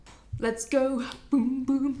Let's go. Boom,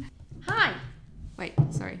 boom. Hi. Wait,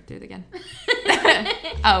 sorry, do it again.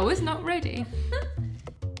 I was not ready.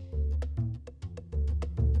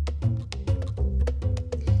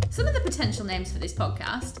 Some of the potential names for this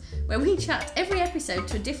podcast, where we chat every episode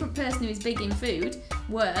to a different person who is big in food,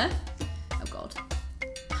 were,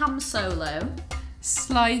 Ham Solo,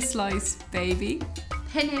 Slice, baby.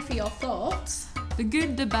 Penny for Your Thoughts, The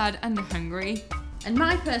Good, the Bad, and the Hungry. and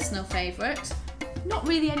my personal favourite, not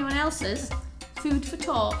really anyone else's, Food for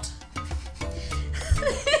Thought.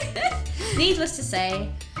 Needless to say,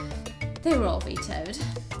 they were all vetoed.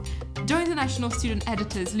 Join the National Student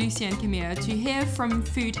Editors, Lucy and Camille, to hear from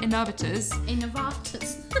food innovators.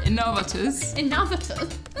 Innovators.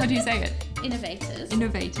 How do you say it?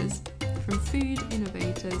 Innovators. From food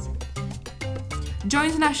innovators.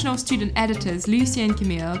 Join the National Student Editors, Lucy and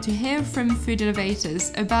Camille, to hear from food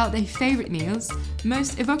innovators about their favourite meals,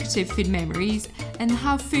 most evocative food memories, and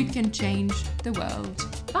how food can change the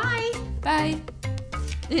world. Bye! Bye!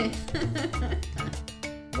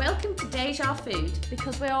 Welcome to Deja Food,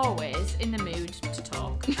 because we're always in the mood to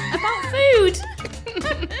talk About food!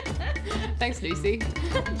 Thanks, Lucy.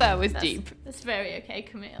 That was deep. That's very okay,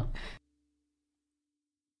 Camille.